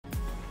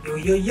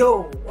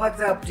Yo,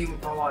 what's up Team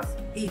Powers?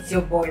 It's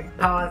your boy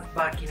Powers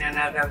back in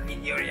another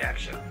video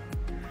reaction.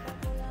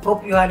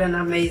 Hope you had an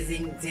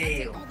amazing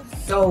day.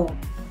 So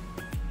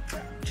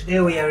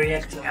today we are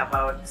reacting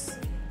about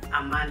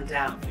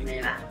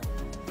Mena,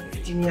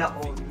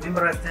 15-year-old.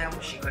 Remember last time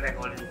she got a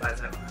golden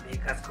buzzer on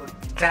America's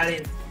Got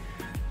Talent.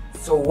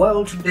 So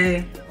well,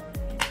 today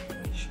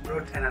she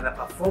brought another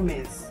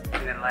performance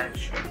in a live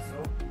show.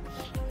 So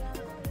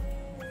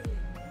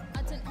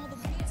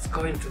let's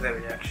go into the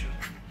reaction.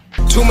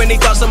 Too many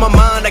thoughts on my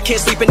mind, I can't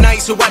sleep at night,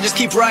 so I just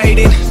keep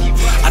writing.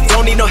 I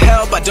don't need no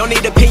help, I don't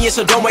need opinions,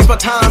 so don't waste my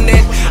time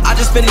then. I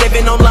just been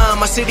living online,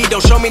 my city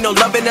don't show me no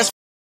loving, that's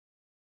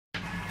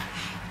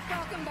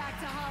Welcome back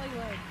to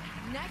Hollywood.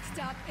 Next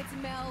up, it's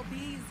Mel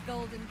B's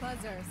golden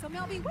buzzer. So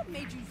Mel B, what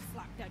made you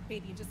slap that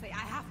baby and just say, I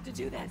have to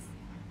do this?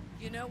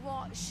 You know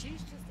what?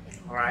 She's just an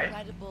Right.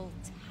 incredible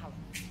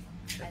talent.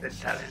 Just And a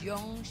talent. She's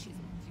young, she's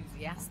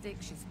enthusiastic,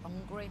 she's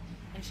hungry,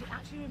 and she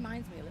actually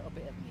reminds me a little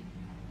bit of me.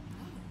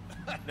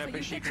 No, So but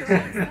you she picture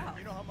can yourself.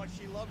 You know how much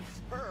she loves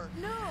her.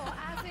 No,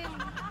 as in,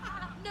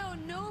 no,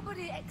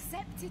 nobody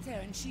accepted her,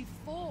 and she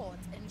fought,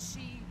 and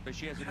she But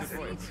she has a good That's a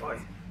good voice.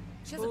 voice.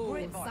 has a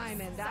great voice.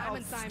 Simon,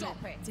 Simon.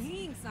 Stop it.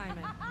 Dang,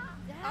 Simon.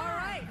 Yeah. All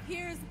right,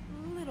 here's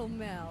little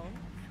Mel,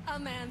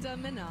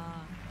 Mena.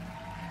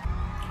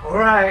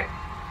 Alright.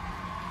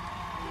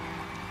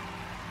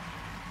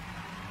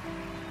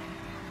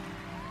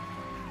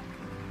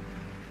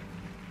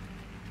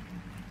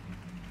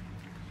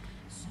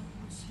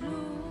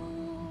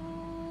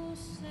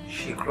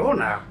 She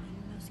grown up.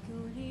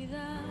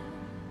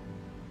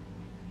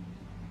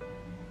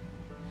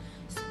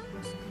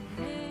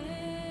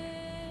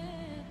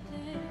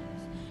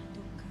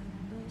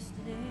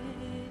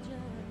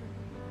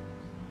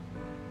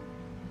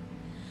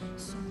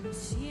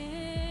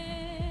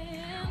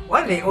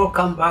 Why they all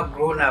come back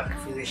grown up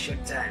in a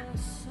short time?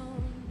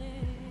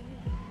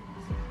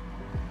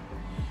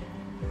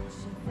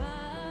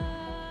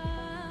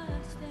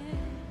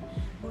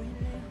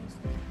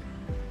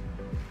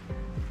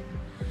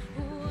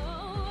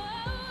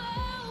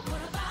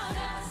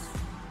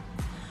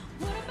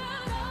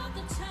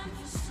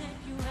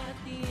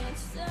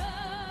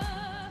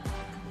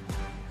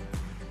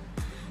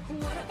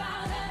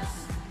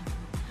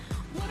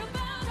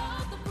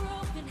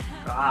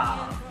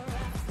 Wow.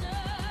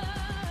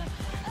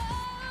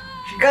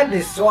 She got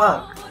this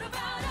swag.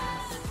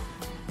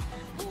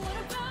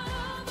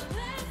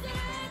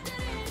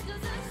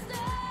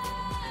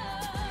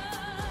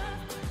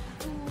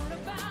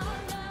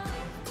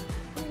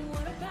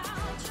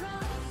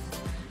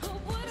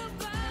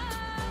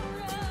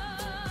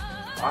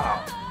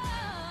 Wow.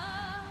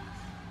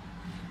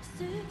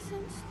 Sticks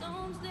and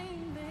stones, they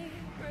may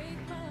break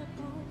my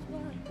bones,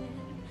 but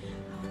then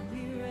I'll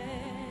be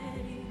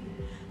ready.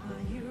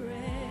 Are you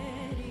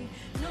ready?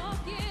 No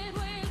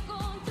quiero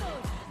encontrar,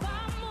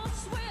 vamos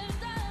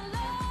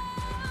suéltala.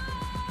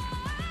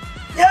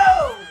 Yo!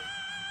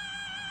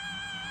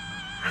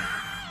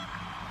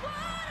 What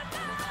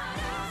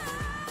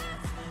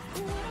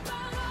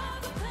about all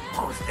the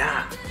Who's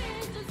that?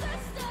 places I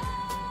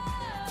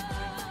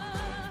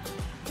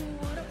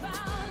What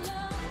about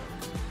love?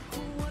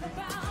 What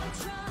about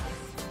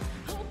trust?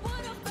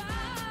 What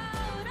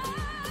about us?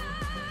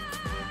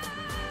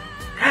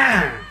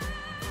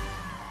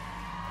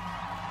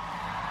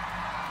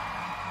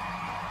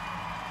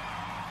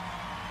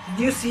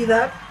 Did you see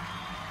that?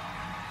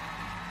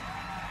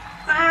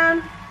 Man.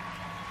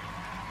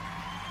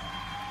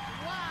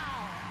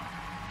 Wow.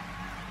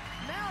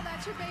 Mel,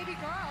 that's your baby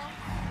girl.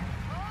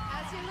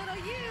 That's your little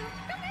you.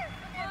 Come here.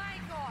 My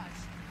gosh,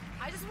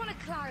 I just want to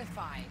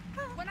clarify.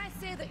 When I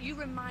say that you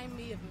remind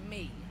me of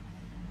me,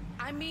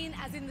 I mean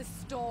as in the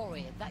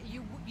story, that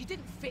you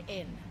didn't fit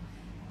in.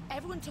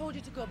 Everyone told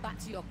you to go back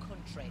to your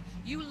country.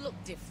 You look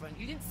different.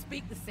 You didn't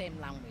speak the same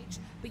language.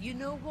 But you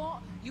know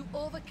what? You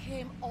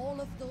overcame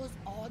all of those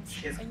odds,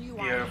 She's and you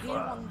beautiful. are here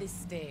on this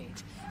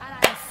stage. And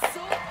I'm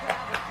so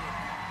proud of you.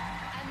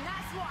 And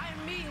that's what I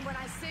mean when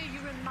I say you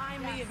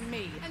remind me of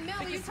me. And Mel,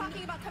 are you Because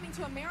talking about coming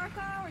to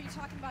America, or are you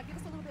talking about, give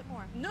us a little bit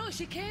more? No,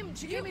 she came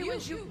here when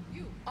she...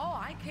 You. Oh,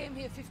 I came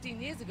here 15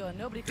 years ago and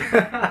nobody could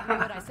remember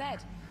what I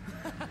said.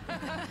 And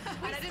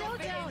I didn't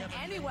fit in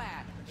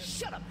anywhere.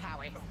 Shut up,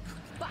 Howie.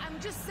 But I'm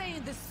just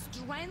saying the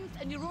strength,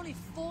 and you're only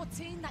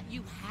 14, that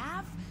you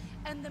have,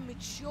 and the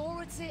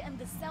maturity and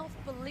the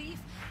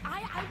self-belief.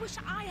 I wish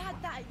I had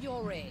that at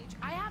your age.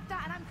 I have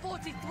that and I'm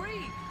 43.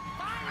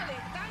 Finally,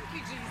 thank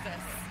you,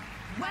 Jesus.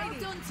 Well Heidi.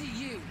 done to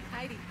you.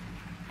 Heidi.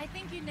 I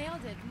think you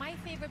nailed it. My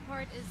favorite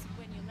part is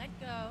when you let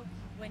go,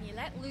 when you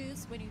let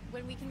loose, when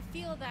we can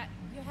feel that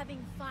you're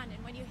having fun,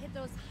 and when you hit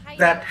those high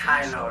That notes,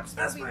 high and show notes,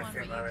 that's my everyone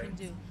what favorite. you can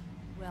do.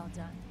 Well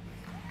done.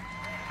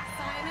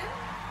 Simon?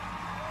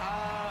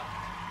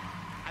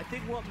 I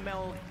think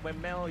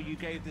when Mel, you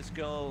gave this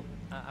girl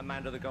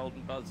Amanda the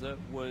golden buzzer,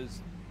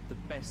 was the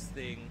best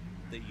thing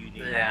that you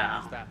need.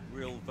 Yeah. Is that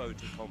real vote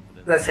of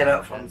confidence. That's it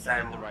up from And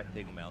Simon. the right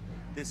thing, Mel.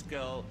 This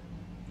girl,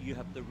 you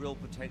have the real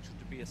potential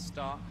to be a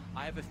star.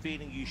 I have a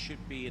feeling you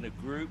should be in a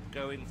group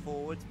going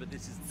forwards, but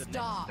this is the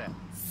Stop. next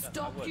step.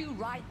 Stop you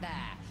right there.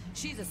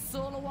 She's a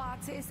solo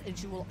artist and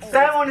she will always...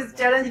 Simon is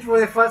challenged for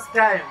the first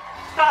time.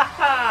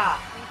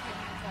 Thank you,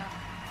 Mena.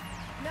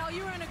 Mel,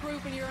 you were in a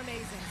group and you're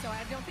amazing, so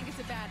I don't think it's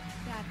a bad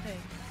thing.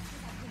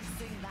 I couldn't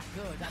sing that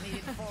good. I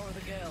needed 4 of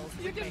the girls.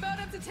 You with can me. vote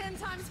up to 10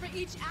 times for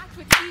each act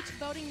with each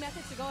voting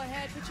method, so go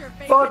ahead, put your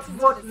Vote, favorites into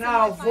vote the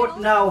now, vote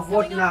semifinals. now,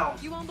 vote Coming up,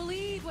 now. You won't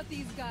believe what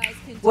these guys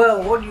can do.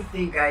 Well, what do you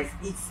think, guys?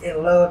 It's a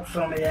lot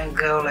from a young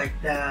girl like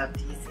that.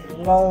 It's a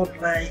lot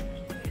like,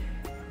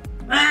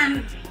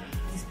 man,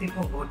 these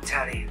people got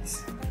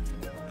talents.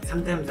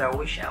 Sometimes I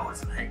wish I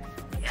was like,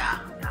 yeah,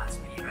 that's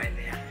me right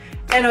there.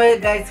 Anyway,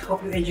 guys,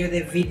 hope you enjoyed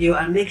the video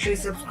and make sure you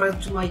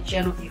subscribe to my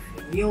channel if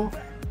you're new.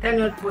 Turn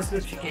your post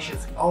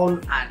notifications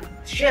on and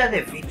share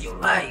the video.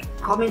 Like,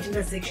 comment in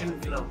the section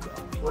below.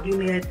 What do you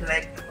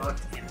like about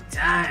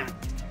time?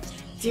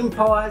 Team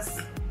Powers,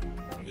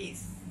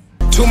 peace.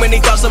 Too many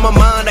thoughts on my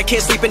mind, I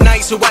can't sleep at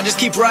night, so I just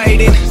keep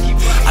writing.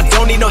 I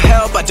don't need no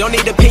help, I don't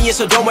need opinions,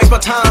 so don't waste my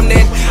time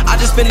then. I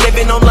just been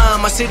living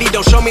online, my city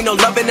don't show me no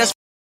love, and that's